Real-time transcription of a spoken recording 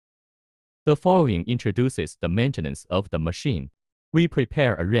The following introduces the maintenance of the machine. We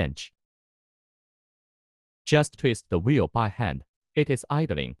prepare a wrench. Just twist the wheel by hand. It is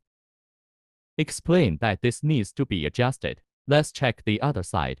idling. Explain that this needs to be adjusted. Let's check the other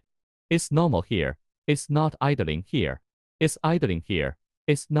side. It's normal here. It's not idling here. It's idling here.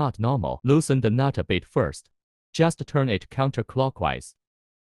 It's not normal. Loosen the nut a bit first. Just turn it counterclockwise.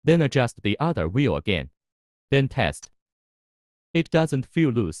 Then adjust the other wheel again. Then test. It doesn't feel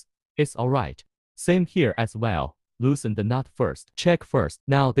loose. It's alright. Same here as well. Loosen the nut first. Check first.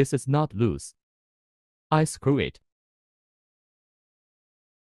 Now this is not loose. I screw it.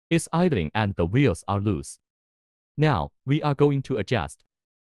 It's idling and the wheels are loose. Now, we are going to adjust.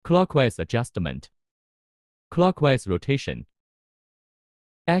 Clockwise adjustment. Clockwise rotation.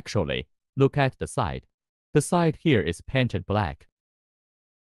 Actually, look at the side. The side here is painted black.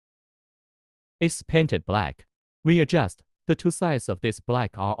 It's painted black. We adjust. The two sides of this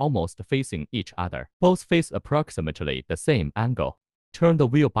black are almost facing each other. Both face approximately the same angle. Turn the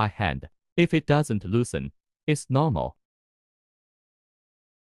wheel by hand. If it doesn't loosen, it's normal.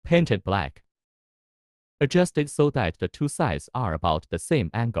 Painted black. Adjust it so that the two sides are about the same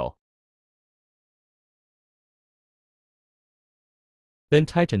angle. Then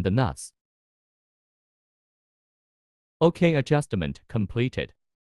tighten the nuts. OK, adjustment completed.